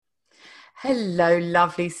Hello,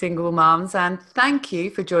 lovely single mums, and thank you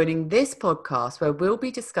for joining this podcast where we'll be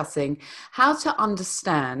discussing how to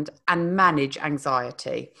understand and manage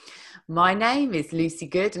anxiety. My name is Lucy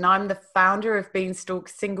Good, and I'm the founder of Beanstalk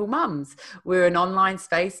Single Mums. We're an online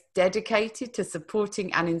space dedicated to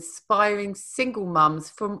supporting and inspiring single mums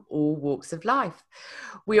from all walks of life.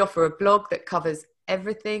 We offer a blog that covers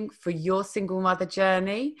everything for your single mother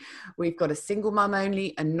journey. We've got a single mum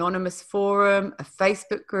only anonymous forum, a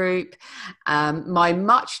Facebook group, my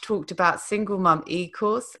much talked about single mum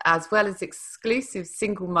e-course, as well as exclusive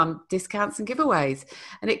single mum discounts and giveaways.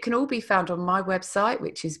 And it can all be found on my website,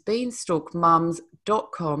 which is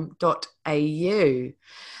beanstalkmums.com.au.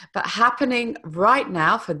 But happening right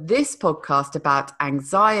now for this podcast about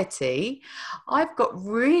anxiety, I've got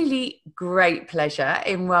really great pleasure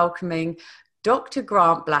in welcoming Dr.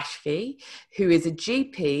 Grant Blashki, who is a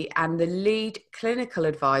GP and the lead clinical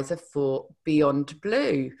advisor for Beyond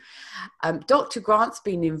Blue. Dr. Grant's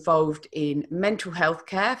been involved in mental health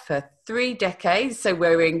care for 3 decades, so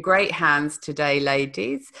we're in great hands today,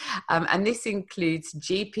 ladies. And this includes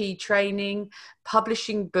GP training,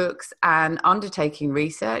 publishing books, and undertaking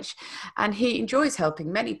research. And he enjoys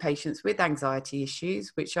helping many patients with anxiety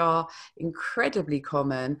issues, which are incredibly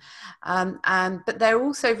common. But they're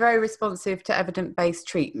also very responsive to evidence-based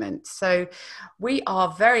treatment. So we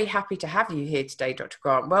are very happy to have you here today, Dr.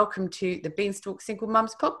 Grant. Welcome to the Beanstalk Single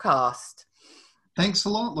Mums podcast. Thanks a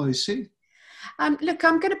lot, Lucy. Look,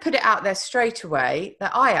 I'm going to put it out there straight away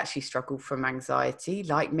that I actually struggle from anxiety,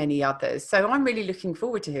 like many others. So I'm really looking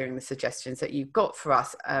forward to hearing the suggestions that you've got for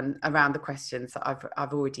us around the questions that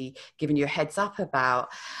I've already given you a heads up about.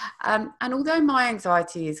 And although my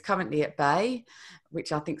anxiety is currently at bay,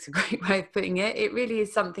 which I think is a great way of putting it, it really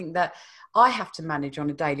is something that I have to manage on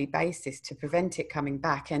a daily basis to prevent it coming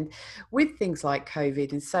back. And with things like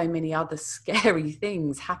COVID and so many other scary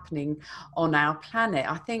things happening on our planet,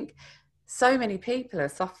 I think so many people are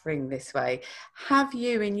suffering this way. Have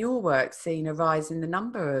you in your work seen a rise in the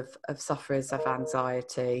number of sufferers of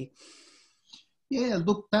anxiety? Yeah,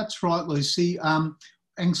 look, that's right, Lucy.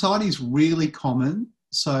 Anxiety is really common.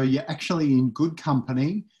 So you're actually in good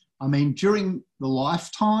company. I mean, during the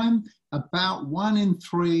lifetime, about 1 in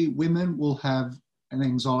 3 women will have an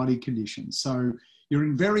anxiety condition. So you're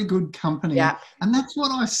in very good company. Yeah. And that's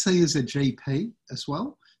what I see as a GP as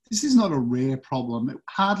well. This is not a rare problem.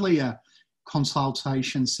 Hardly a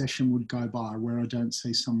consultation session would go by where I don't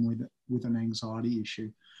see someone with an anxiety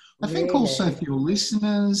issue. I think also for your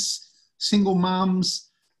listeners, single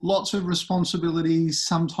mums, lots of responsibilities,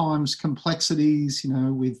 sometimes complexities,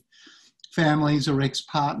 with families or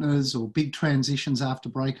ex-partners or big transitions after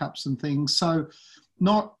breakups and things. So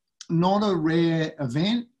not a rare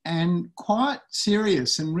event and quite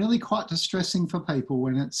serious and really quite distressing for people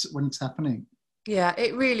when it's happening. Yeah,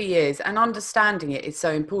 it really is. And understanding it is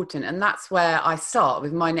so important. And that's where I start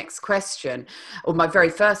with my next question, or my very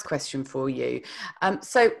first question for you.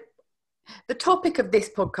 So the topic of this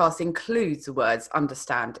podcast includes the words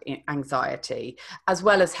understand anxiety, as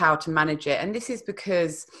well as how to manage it. And this is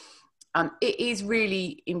because it is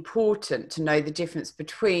really important to know the difference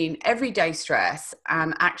between everyday stress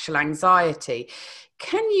and actual anxiety.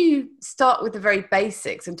 Can you start with the very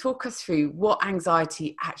basics and talk us through what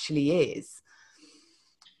anxiety actually is?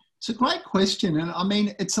 It's a great question. And I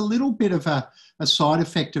mean, it's a little bit of a side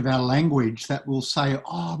effect of our language that will say,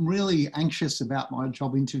 oh, I'm really anxious about my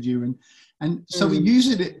job interview. And so we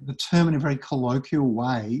use the term in a very colloquial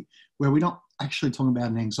way where we're not actually talking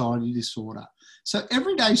about an anxiety disorder. So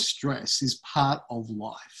everyday stress is part of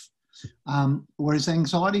life. Whereas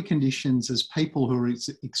anxiety conditions, as people who are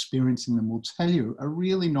experiencing them will tell you, are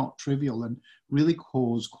really not trivial and really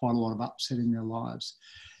cause quite a lot of upset in their lives.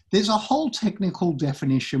 There's a whole technical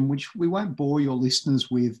definition, which we won't bore your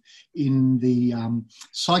listeners with in the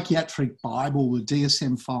psychiatric Bible, the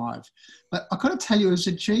DSM-5. But I've got to tell you, as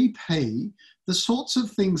a GP, the sorts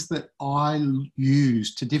of things that I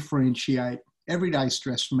use to differentiate everyday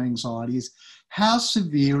stress from anxiety is how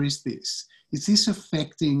severe is this? Is this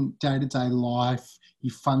affecting day-to-day life,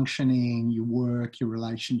 your functioning, your work, your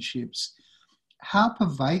relationships? How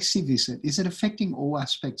pervasive is it? Is it affecting all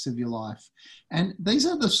aspects of your life? And these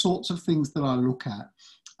are the sorts of things that I look at.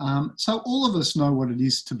 So all of us know what it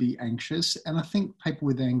is to be anxious. And I think people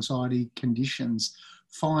with anxiety conditions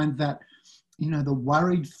find that, the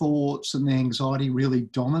worried thoughts and the anxiety really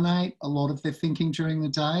dominate a lot of their thinking during the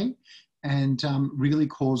day and really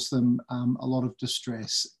cause them a lot of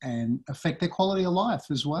distress and affect their quality of life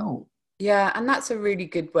as well. Yeah, and that's a really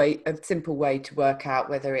good way, a simple way to work out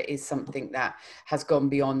whether it is something that has gone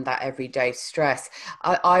beyond that everyday stress.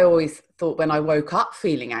 I always thought when I woke up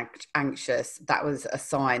feeling anxious, that was a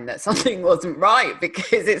sign that something wasn't right,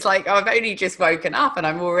 because it's like I've only just woken up and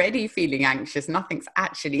I'm already feeling anxious. Nothing's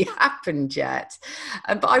actually happened yet.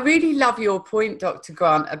 But I really love your point, Dr.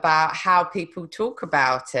 Grant, about how people talk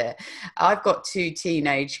about it. I've got two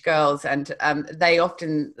teenage girls, and they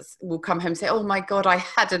often will come home and say, oh my God, I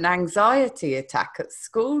had an anxiety attack at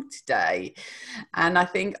school today. And I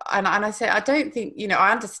think, and I say, I don't think,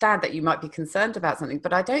 I understand that you might be concerned about something,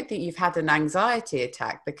 but I don't think you've had an anxiety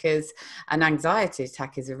attack, because an anxiety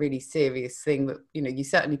attack is a really serious thing that, you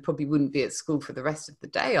certainly probably wouldn't be at school for the rest of the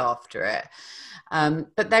day after it.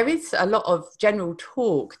 But there is a lot of general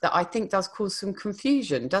talk that I think does cause some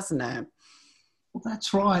confusion, doesn't it? Well,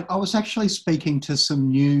 that's right. I was actually speaking to some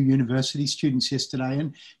new university students yesterday,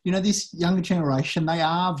 and this younger generation, they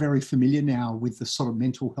are very familiar now with the sort of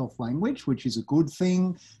mental health language, which is a good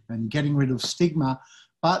thing, and getting rid of stigma.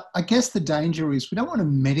 But I guess the danger is we don't want to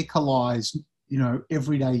medicalise,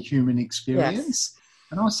 everyday human experience. Yes.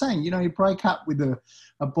 And I was saying, you break up with a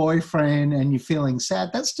boyfriend and you're feeling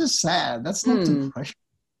sad. That's just sad. That's not depression.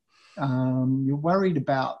 You're worried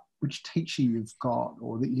about which teacher you've got,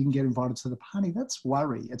 or that you didn't get invited to the party. That's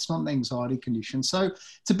worry. It's not an anxiety condition. So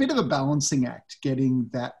it's a bit of a balancing act, getting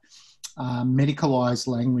that medicalised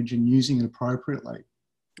language and using it appropriately.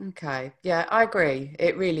 Okay. Yeah, I agree.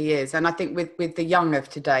 It really is. And I think with the young of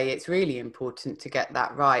today, it's really important to get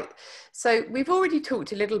that right. So we've already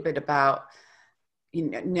talked a little bit about,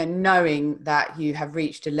 knowing that you have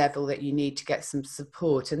reached a level that you need to get some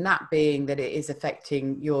support, and that being that it is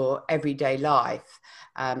affecting your everyday life,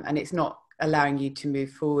 and it's not allowing you to move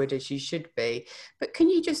forward as you should be. But can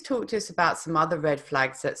you just talk to us about some other red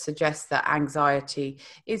flags that suggest that anxiety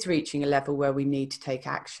is reaching a level where we need to take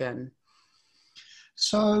action?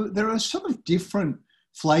 So there are sort of different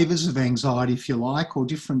flavours of anxiety, if you like, or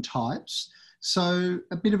different types. So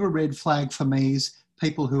a bit of a red flag for me is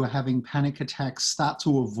people who are having panic attacks start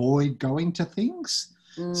to avoid going to things.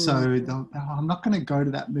 So I'm not going to go to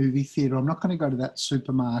that movie theatre, I'm not going to go to that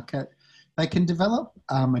supermarket. They can develop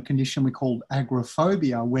a condition we call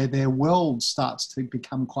agoraphobia, where their world starts to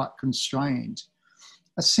become quite constrained.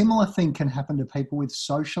 A similar thing can happen to people with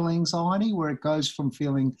social anxiety, where it goes from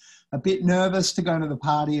feeling a bit nervous to going to the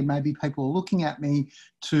party and maybe people are looking at me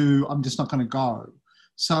to I'm just not going to go.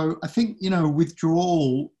 So I think,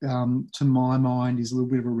 withdrawal, to my mind, is a little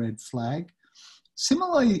bit of a red flag.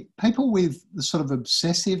 Similarly, people with the sort of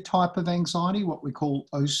obsessive type of anxiety, what we call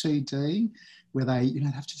OCD, where they,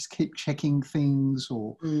 have to just keep checking things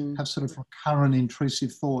or have sort of recurrent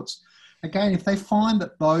intrusive thoughts. Again, if they find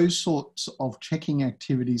that those sorts of checking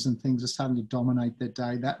activities and things are starting to dominate their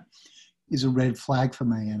day, that is a red flag for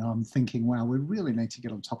me. And I'm thinking, wow, we really need to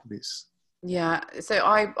get on top of this. Yeah. So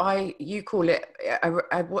you call it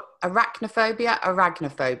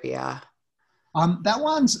arachnophobia? That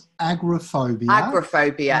one's agoraphobia.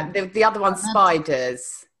 Agoraphobia. The other one's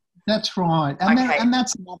spiders. That's right. And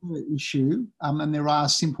that's another issue. And there are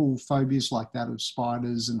simple phobias like that of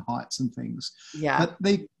spiders and heights and things. Yeah. But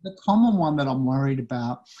the common one that I'm worried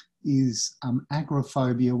about is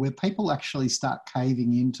agoraphobia, where people actually start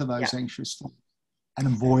caving into those anxious thoughts and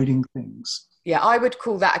avoiding things. Yeah, I would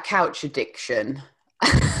call that a couch addiction.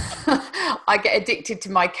 I get addicted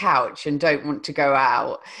to my couch and don't want to go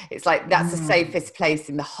out. It's like that's the safest place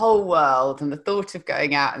in the whole world, and the thought of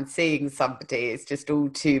going out and seeing somebody is just all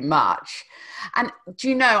too much. And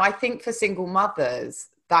I think for single mothers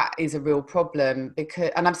that is a real problem,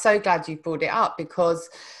 and I'm so glad you brought it up, because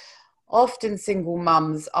often single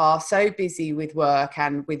mums are so busy with work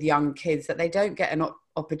and with young kids that they don't get an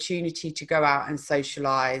opportunity to go out and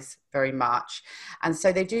socialise very much, and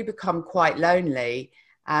so they do become quite lonely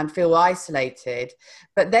and feel isolated.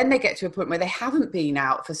 But then they get to a point where they haven't been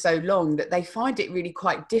out for so long that they find it really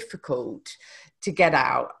quite difficult to get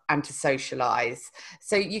out and to socialise.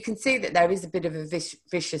 So you can see that there is a bit of a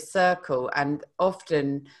vicious circle, and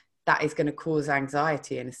often that is going to cause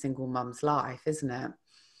anxiety in a single mum's life, isn't it?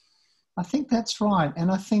 I think that's right.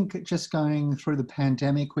 And I think just going through the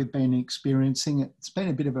pandemic we've been experiencing, it's been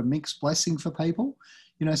a bit of a mixed blessing for people.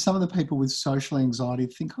 Some of the people with social anxiety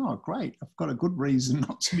think, oh, great, I've got a good reason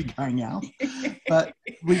not to be going out. But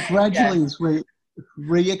we gradually, as we're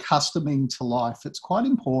reaccustoming to life, it's quite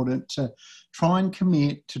important to try and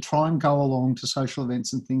commit, to try and go along to social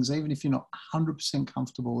events and things, even if you're not 100%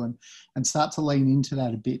 comfortable, and start to lean into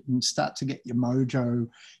that a bit and start to get your mojo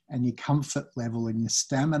and your comfort level and your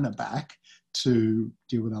stamina back to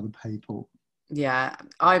deal with other people. Yeah,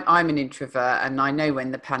 I'm an introvert, and I know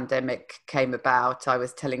when the pandemic came about, I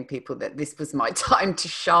was telling people that this was my time to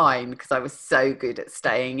shine because I was so good at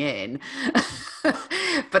staying in.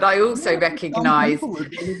 But I also recognise...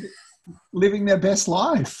 living their best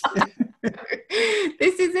life.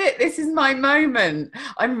 This is it. This is my moment.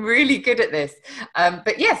 I'm really good at this.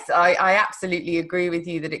 But yes, I absolutely agree with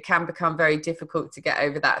you that it can become very difficult to get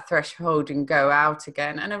over that threshold and go out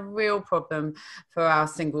again, and a real problem for our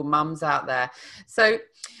single mums out there. So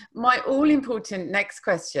my all important next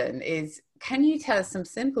question is, can you tell us some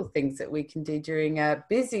simple things that we can do during a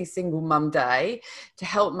busy single mum day to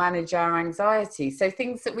help manage our anxiety? So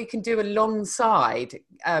things that we can do alongside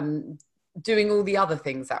doing all the other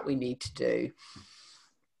things that we need to do.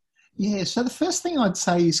 Yeah, so the first thing I'd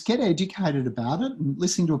say is get educated about it, and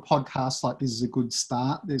listening to a podcast like this is a good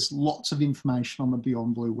start. There's lots of information on the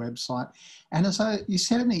Beyond Blue website. And as you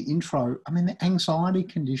said in the intro, I mean, the anxiety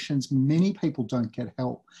conditions, many people don't get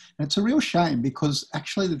help. And it's a real shame because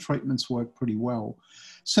actually the treatments work pretty well.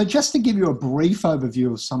 So just to give you a brief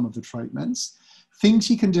overview of some of the treatments, things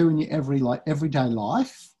you can do in your everyday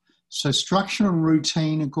life. So structure and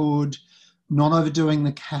routine are good, not overdoing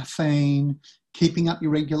the caffeine, keeping up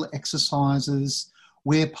your regular exercises,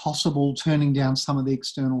 where possible, turning down some of the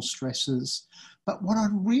external stresses. But what I'd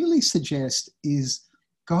really suggest is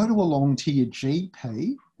go along to your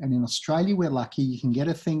GP, and in Australia we're lucky, you can get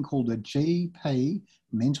a thing called a GP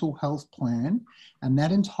mental health plan, and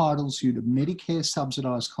that entitles you to Medicare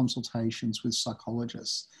subsidised consultations with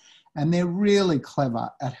psychologists. And they're really clever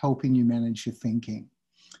at helping you manage your thinking.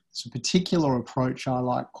 It's a particular approach I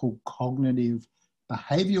like called cognitive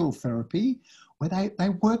behavioural therapy, where they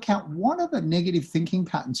work out what are the negative thinking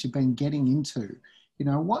patterns you've been getting into. You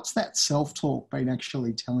know, what's that self-talk been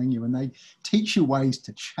actually telling you? And they teach you ways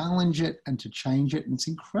to challenge it and to change it. And it's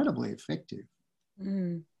incredibly effective.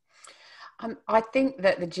 I think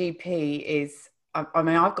that the GP is, I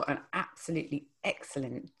mean, I've got an absolutely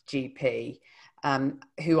excellent GP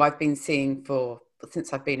who I've been seeing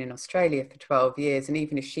since I've been in Australia for 12 years. And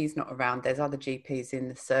even if she's not around, there's other GPs in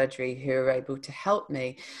the surgery who are able to help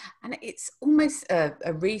me. And it's almost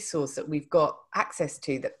a resource that we've got access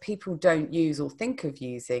to that people don't use or think of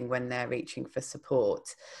using when they're reaching for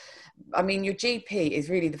support. I mean, your GP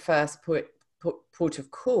is really the first port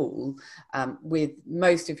of call with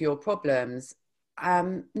most of your problems.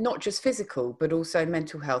 Not just physical, but also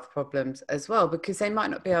mental health problems as well, because they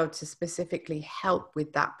might not be able to specifically help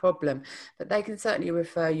with that problem, but they can certainly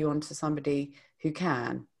refer you on to somebody who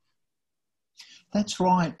can. That's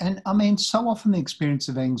right. And I mean, so often the experience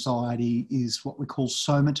of anxiety is what we call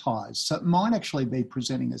somatized. So it might actually be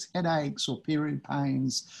presenting as headaches or period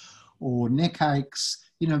pains or neck aches,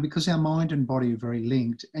 you know, because our mind and body are very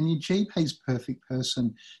linked. And your GP's perfect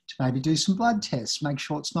person to maybe do some blood tests, make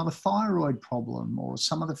sure it's not a thyroid problem or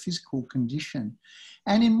some other physical condition.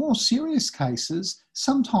 And in more serious cases,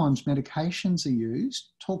 sometimes medications are used,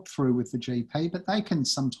 talked through with the GP, but they can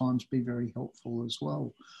sometimes be very helpful as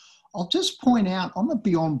well. I'll just point out on the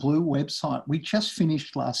Beyond Blue website, we just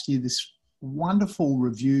finished last year this wonderful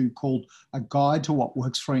review called A Guide to What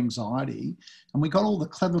Works for Anxiety. And we got all the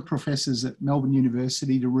clever professors at Melbourne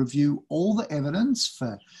University to review all the evidence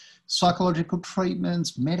for psychological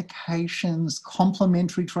treatments, medications,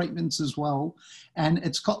 complementary treatments as well. And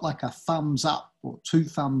it's got like a thumbs up or 2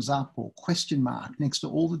 thumbs up or question mark next to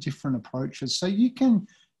all the different approaches. So you can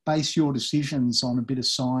base your decisions on a bit of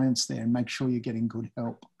science there and make sure you're getting good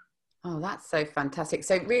help. Oh, that's so fantastic.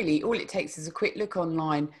 So really all it takes is a quick look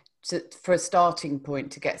online for a starting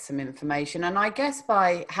point to get some information. And I guess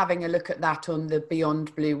by having a look at that on the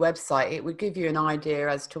Beyond Blue website, it would give you an idea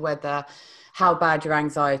as to how bad your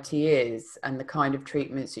anxiety is and the kind of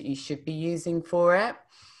treatments that you should be using for it.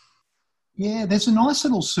 Yeah, there's a nice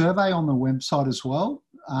little survey on the website as well.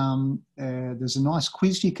 There's a nice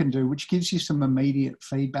quiz you can do, which gives you some immediate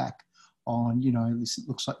feedback on, you know, this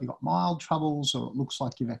looks like you've got mild troubles, or it looks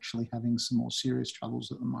like you're actually having some more serious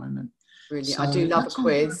troubles at the moment. Really, so I do love a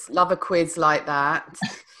quiz. Love a quiz like that.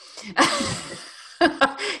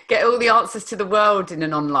 Get all the answers to the world in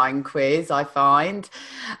an online quiz, I find.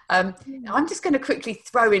 I'm just going to quickly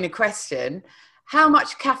throw in a question. How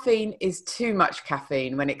much caffeine is too much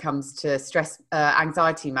caffeine when it comes to stress,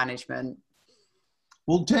 anxiety management?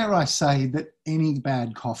 Well, dare I say that any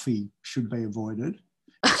bad coffee should be avoided.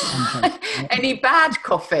 Any bad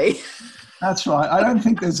coffee? That's right. I don't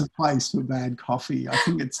think there's a place for bad coffee. I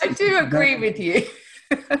think I do agree with you.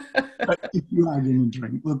 But if you are going to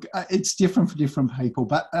drink, look, it's different for different people.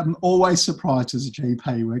 But I'm always surprised as a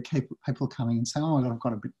GP where people are coming and saying, "Oh my God, I've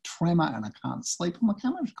got a bit of tremor and I can't sleep." I'm like,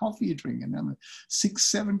 "How much coffee are you drinking?" And I'm like,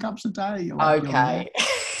 6-7 cups a day. You're like, okay.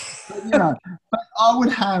 But, but I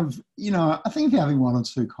would have, I think if you're having one or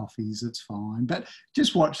two coffees, it's fine. But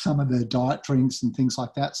just watch some of the diet drinks and things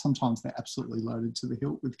like that. Sometimes they're absolutely loaded to the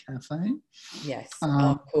hilt with caffeine. Yes, Um,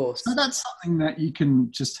 of course. so that's something that you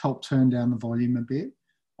can just help turn down the volume a bit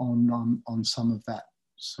on some of that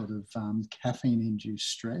sort of caffeine-induced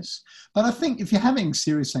stress. But I think if you're having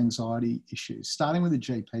serious anxiety issues, starting with a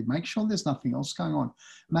GP, make sure there's nothing else going on.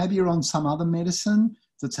 Maybe you're on some other medicine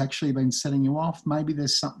that's actually been setting you off. Maybe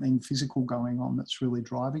there's something physical going on that's really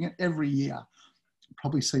driving it. Every year, you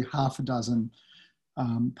probably see half a dozen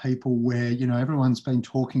people where, everyone's been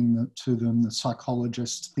talking to them, the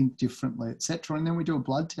psychologists think differently, etc. And then we do a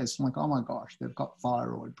blood test and like, oh my gosh, they've got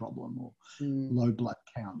thyroid problem or low blood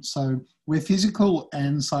count. So we're physical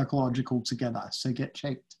and psychological together. So get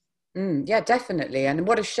checked. Yeah, definitely. And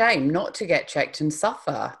what a shame not to get checked and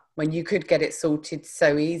suffer when you could get it sorted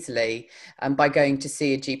so easily by going to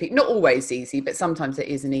see a GP. Not always easy, but sometimes it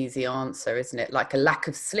is an easy answer, isn't it? Like a lack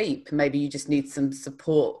of sleep. Maybe you just need some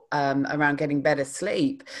support around getting better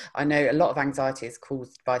sleep. I know a lot of anxiety is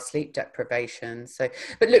caused by sleep deprivation. So,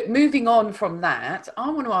 but look, moving on from that, I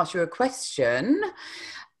want to ask you a question.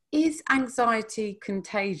 Is anxiety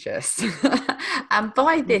contagious? And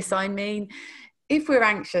by this, I mean, if we're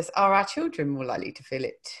anxious, are our children more likely to feel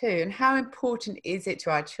it too? And how important is it to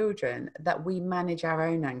our children that we manage our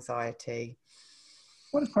own anxiety?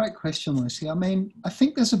 What a great question, Lucy. I mean, I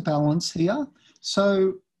think there's a balance here.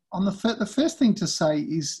 So on the first thing to say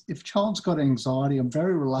is if child's got anxiety, I'm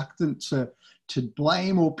very reluctant to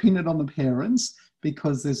blame or pin it on the parents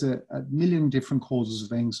because there's a million different causes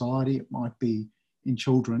of anxiety. It might be in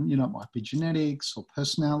children, it might be genetics or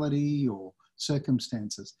personality or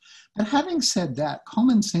circumstances. But having said that,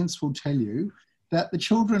 common sense will tell you that the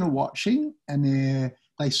children are watching and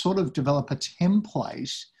they sort of develop a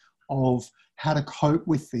template of how to cope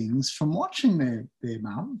with things from watching their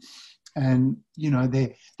mum. And,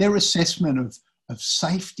 their assessment of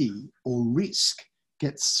safety or risk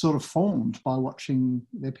gets sort of formed by watching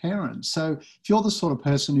their parents. So if you're the sort of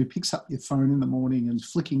person who picks up your phone in the morning and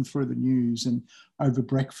flicking through the news and over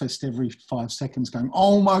breakfast every 5 seconds going,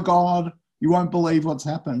 oh my God, you won't believe what's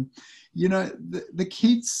happened. The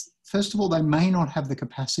kids, first of all, they may not have the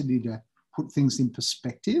capacity to put things in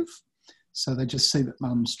perspective. So they just see that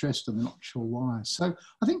mum's stressed and they're not sure why. So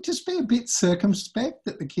I think just be a bit circumspect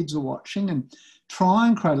that the kids are watching and try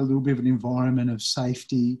and create a little bit of an environment of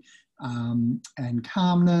safety and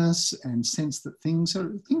calmness and sense that things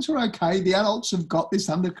are okay. The adults have got this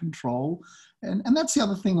under control. And that's the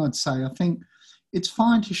other thing I'd say. I think it's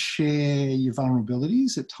fine to share your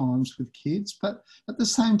vulnerabilities at times with kids, but at the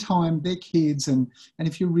same time, they're kids. And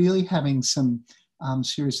if you're really having some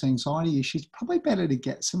serious anxiety issues, probably better to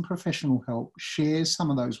get some professional help, share some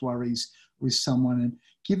of those worries with someone and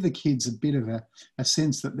give the kids a bit of a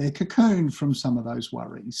sense that they're cocooned from some of those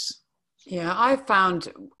worries. Yeah, I've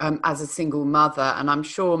found as a single mother, and I'm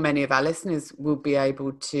sure many of our listeners will be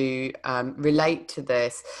able to relate to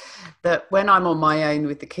this, that when I'm on my own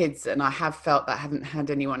with the kids and I have felt that I haven't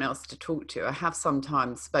had anyone else to talk to, I have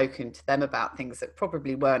sometimes spoken to them about things that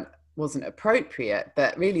probably wasn't appropriate,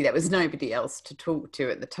 but really there was nobody else to talk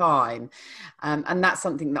to at the time. And that's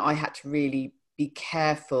something that I had to really be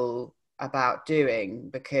careful about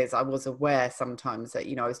doing because I was aware sometimes that,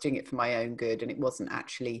 I was doing it for my own good and it wasn't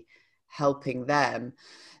actually helping them.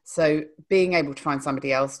 So being able to find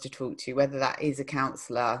somebody else to talk to, whether that is a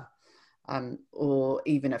counsellor or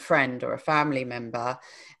even a friend or a family member,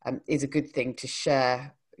 is a good thing to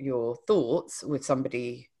share your thoughts with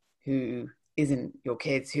somebody who isn't your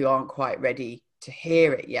kids, who aren't quite ready to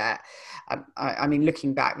hear it yet. I mean,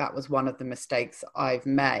 looking back, that was one of the mistakes I've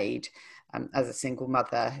made as a single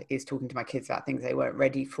mother, is talking to my kids about things they weren't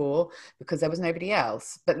ready for because there was nobody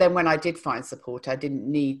else. But then when I did find support, I didn't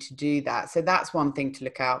need to do that. So that's one thing to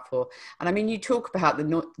look out for. And I mean, you talk about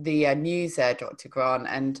the news there, Dr. Grant,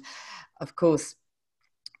 and of course,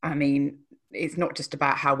 I mean, it's not just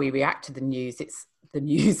about how we react to the news, it's the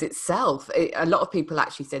news itself. A lot of people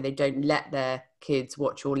actually say they don't let their kids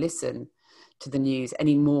watch or listen to the news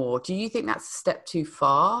anymore. Do you think that's a step too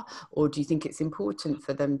far, or do you think it's important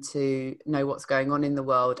for them to know what's going on in the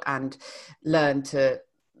world and learn to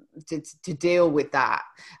deal with that?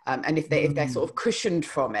 And if they're sort of cushioned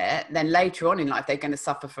from it, then later on in life they're going to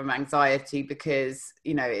suffer from anxiety because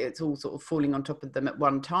it's all sort of falling on top of them at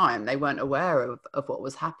one time. They weren't aware of what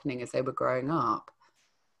was happening as they were growing up.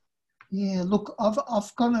 Yeah, look,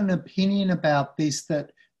 I've got an opinion about this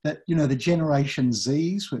that the Generation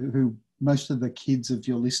Zs, who most of the kids of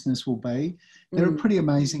your listeners will be, they're a pretty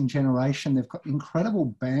amazing generation. They've got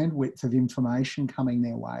incredible bandwidth of information coming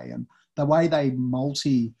their way, and the way they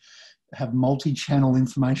have multi-channel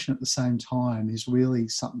information at the same time is really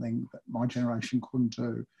something that my generation couldn't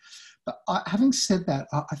do. But having said that,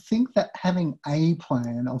 I think that having a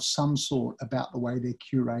plan of some sort about the way they're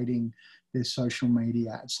curating their social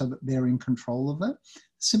media so that they're in control of it.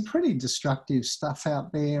 Some pretty destructive stuff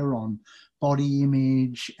out there on body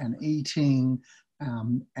image and eating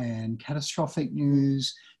and catastrophic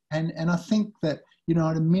news. And I think that, you know,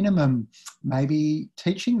 at a minimum, maybe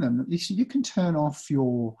teaching them that you can turn off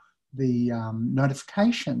the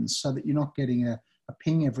notifications so that you're not getting a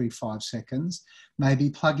ping every 5 seconds. Maybe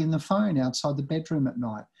plug in the phone outside the bedroom at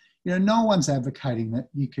night. You know, no one's advocating that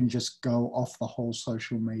you can just go off the whole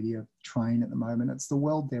social media train at the moment. It's the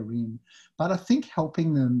world they're in. But I think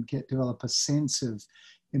helping them develop a sense of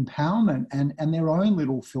empowerment and their own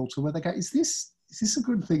little filter where they go, is this a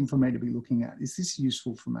good thing for me to be looking at? Is this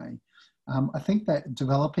useful for me? I think that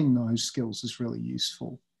developing those skills is really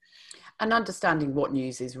useful. And understanding what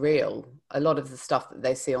news is real. A lot of the stuff that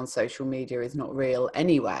they see on social media is not real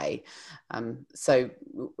anyway. So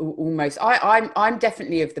almost, I'm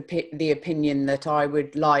definitely of the opinion that I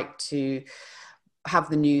would like to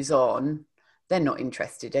have the news on. They're not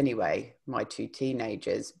interested anyway, my 2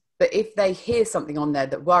 teenagers. But if they hear something on there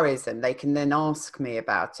that worries them, they can then ask me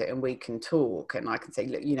about it and we can talk. And I can say,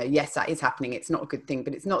 look, you know, yes, that is happening. It's not a good thing,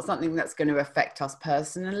 but it's not something that's going to affect us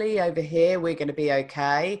personally over here. We're going to be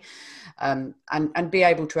okay. And be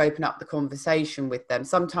able to open up the conversation with them.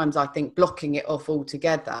 Sometimes I think blocking it off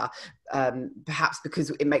altogether, perhaps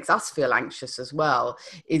because it makes us feel anxious as well,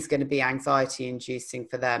 is going to be anxiety inducing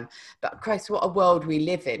for them. But Christ, what a world we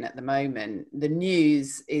live in at the moment. The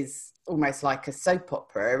news is almost like a soap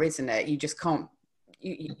opera, isn't it? You just can't,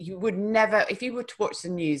 you would never, if you were to watch the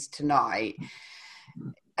news tonight,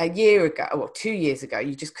 a year ago or 2 years ago,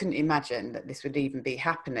 you just couldn't imagine that this would even be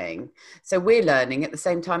happening. So we're learning at the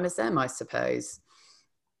same time as them, I suppose.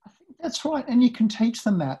 I think that's right. And you can teach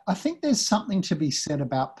them that. I think there's something to be said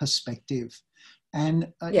about perspective.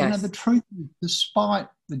 And, Yes. You know, the truth, despite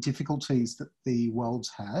the difficulties that the world's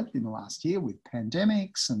had in the last year with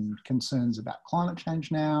pandemics and concerns about climate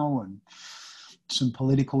change now and some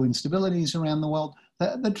political instabilities around the world,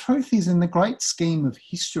 the truth is, in the great scheme of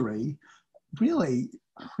history, really,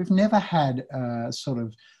 we've never had a sort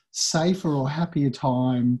of safer or happier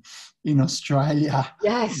time in Australia.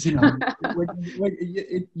 Yes. You know,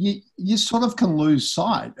 you sort of can lose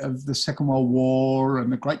sight of the Second World War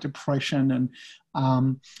and the Great Depression,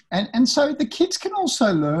 and so the kids can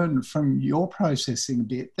also learn from your processing a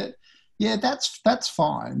bit that, yeah, that's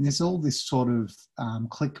fine. There's all this sort of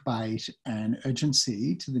clickbait and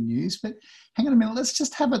urgency to the news, but hang on a minute, let's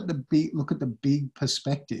just have look at the big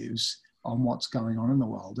perspectives on what's going on in the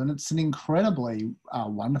world. And it's an incredibly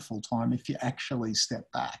wonderful time if you actually step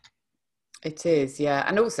back. It is, yeah.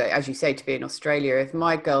 And also, as you say, to be in Australia, if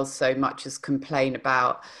my girls so much as complain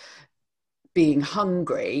about being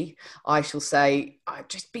hungry, I shall say,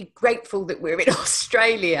 just be grateful that we're in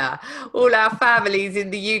Australia. All our families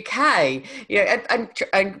in the UK, you know,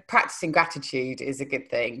 and practicing gratitude is a good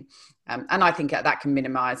thing. And I think that can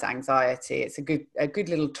minimise anxiety. It's a good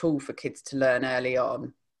little tool for kids to learn early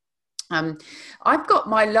on. I've got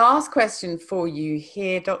my last question for you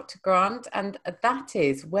here, Dr. Grant, and that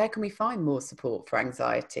is, where can we find more support for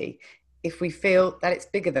anxiety if we feel that it's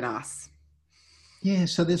bigger than us? Yeah,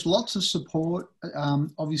 so there's lots of support.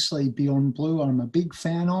 Obviously, Beyond Blue, I'm a big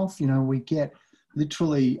fan of. You know, we get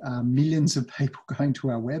literally millions of people going to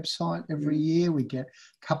our website every year. We get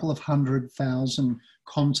a couple of 100,000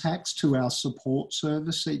 contacts to our support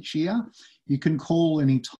service each year. You can call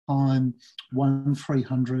anytime,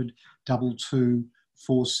 1300 22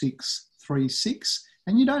 4636.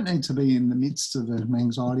 And you don't need to be in the midst of an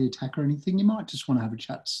anxiety attack or anything. You might just want to have a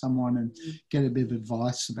chat to someone and get a bit of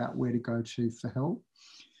advice about where to go to for help.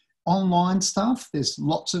 Online stuff, there's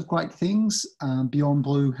lots of great things. Beyond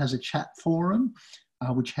Blue has a chat forum,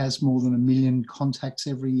 which has more than 1 million contacts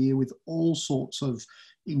every year with all sorts of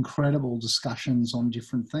incredible discussions on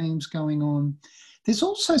different themes going on. There's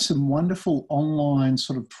also some wonderful online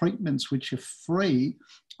sort of treatments which are free.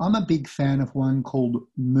 I'm a big fan of one called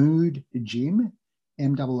Mood Gym,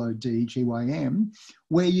 MOODGYM,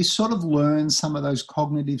 where you sort of learn some of those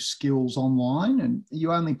cognitive skills online, and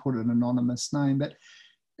you only put an anonymous name, but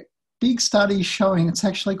big studies showing it's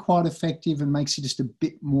actually quite effective and makes you just a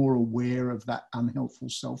bit more aware of that unhelpful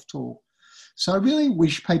self-talk. So I really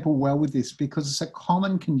wish people well with this because it's a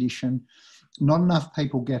common condition. Not enough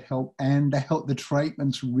people get help, and the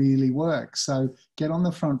treatments really work. So get on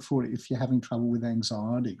the front foot if you're having trouble with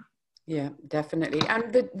anxiety. Yeah, definitely.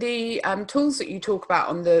 And the tools that you talk about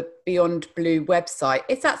on the Beyond Blue website,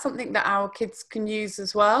 is that something that our kids can use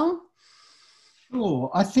as well?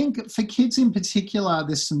 Sure. I think for kids in particular,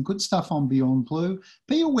 there's some good stuff on Beyond Blue.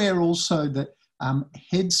 Be aware also that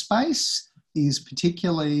Headspace is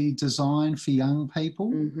particularly designed for young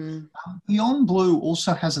people. Mm-hmm. Beyond Blue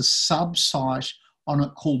also has a sub-site on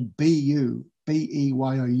it called BU,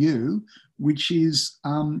 BEYOU, which is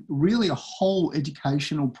really a whole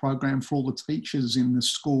educational program for all the teachers in the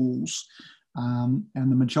schools. And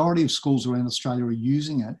the majority of schools around Australia are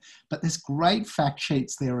using it. But there's great fact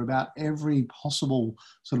sheets there about every possible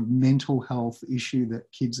sort of mental health issue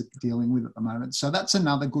that kids are dealing with at the moment. So that's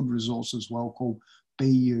another good resource as well, called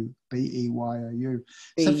BU, BEYOU.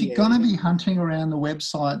 So if you're going to be hunting around the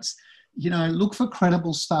websites, look for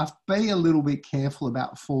credible stuff. Be a little bit careful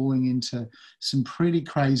about falling into some pretty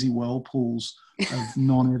crazy whirlpools of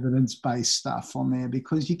non-evidence-based stuff on there,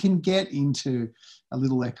 because you can get into a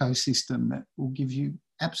little ecosystem that will give you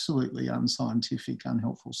absolutely unscientific,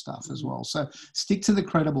 unhelpful stuff as well. So stick to the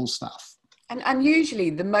credible stuff. And usually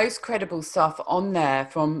the most credible stuff on there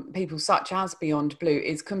from people such as Beyond Blue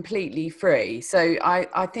is completely free. So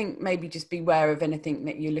I think maybe just beware of anything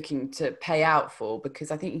that you're looking to pay out for,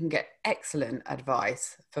 because I think you can get excellent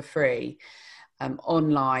advice for free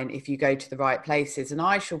online if you go to the right places. And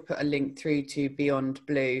I shall put a link through to Beyond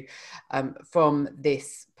Blue from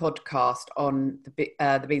this podcast on the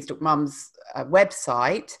Beanstalk Mums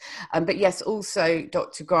website. But yes, also,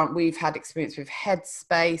 Dr. Grant, we've had experience with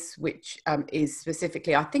Headspace, which is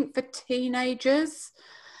specifically, I think, for teenagers.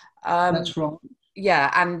 That's right.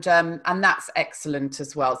 Yeah, and that's excellent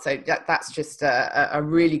as well. So that's just a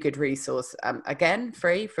really good resource. Again,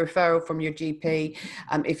 free for referral from your GP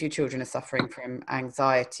if your children are suffering from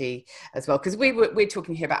anxiety as well. Because we're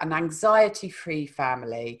talking here about an anxiety-free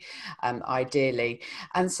family, ideally.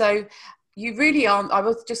 And so you really aren't. I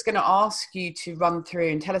was just going to ask you to run through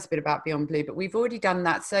and tell us a bit about Beyond Blue, but we've already done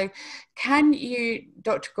that. So can you,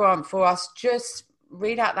 Dr. Grant, for us, just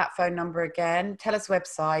read out that phone number again, tell us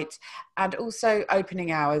website, and also opening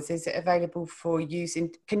hours. Is it available for use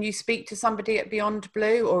can you speak to somebody at Beyond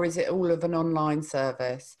Blue, or is it all of an online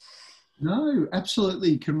service? No,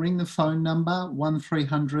 absolutely. You can ring the phone number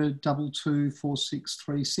 1300 22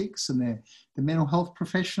 4636, and they're mental health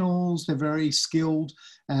professionals. They're very skilled,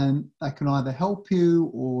 and they can either help you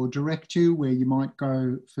or direct you where you might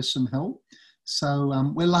go for some help. So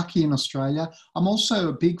we're lucky in Australia. I'm also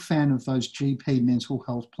a big fan of those GP mental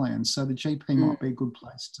health plans. So the GP might be a good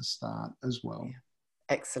place to start as well. Yeah.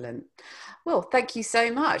 Excellent. Well, thank you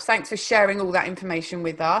so much. Thanks for sharing all that information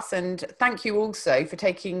with us. And thank you also for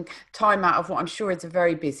taking time out of what I'm sure is a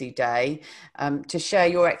very busy day to share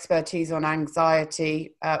your expertise on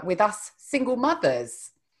anxiety with us single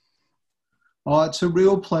mothers. Oh, it's a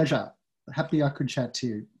real pleasure. Happy I could chat to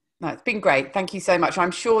you. No, it's been great. Thank you so much.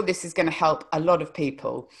 I'm sure this is going to help a lot of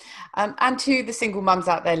people. And to the single mums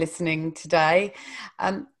out there listening today,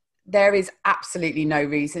 there is absolutely no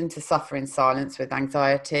reason to suffer in silence with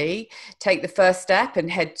anxiety. Take the first step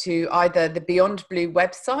and head to either the Beyond Blue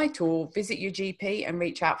website or visit your GP and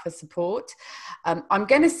reach out for support. I'm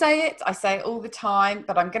going to say it. I say it all the time,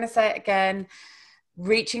 but I'm going to say it again.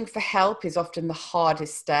 Reaching for help is often the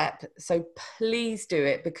hardest step. So please do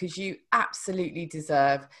it, because you absolutely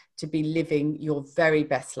deserve to be living your very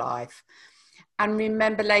best life. And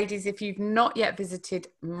remember, ladies, if you've not yet visited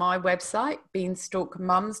my website,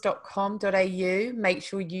 beanstalkmums.com.au, make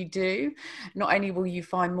sure you do. Not only will you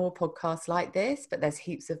find more podcasts like this, but there's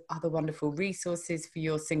heaps of other wonderful resources for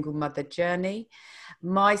your single mother journey.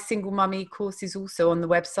 My Single Mummy course is also on the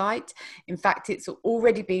website. In fact, it's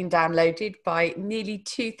already been downloaded by nearly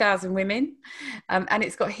 2,000 women. And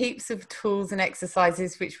it's got heaps of tools and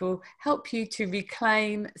exercises which will help you to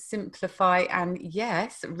reclaim, simplify, and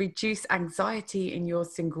yes, reduce anxiety in your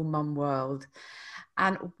single mum world.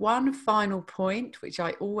 And one final point, which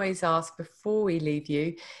I always ask before we leave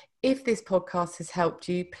you, if this podcast has helped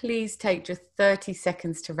you, please take just 30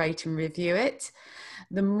 seconds to rate and review it.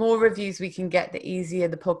 The more reviews we can get, the easier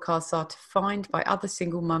the podcasts are to find by other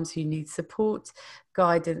single mums who need support,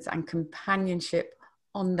 guidance, and companionship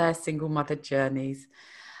on their single mother journeys.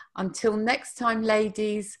 Until next time,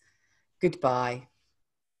 ladies, goodbye.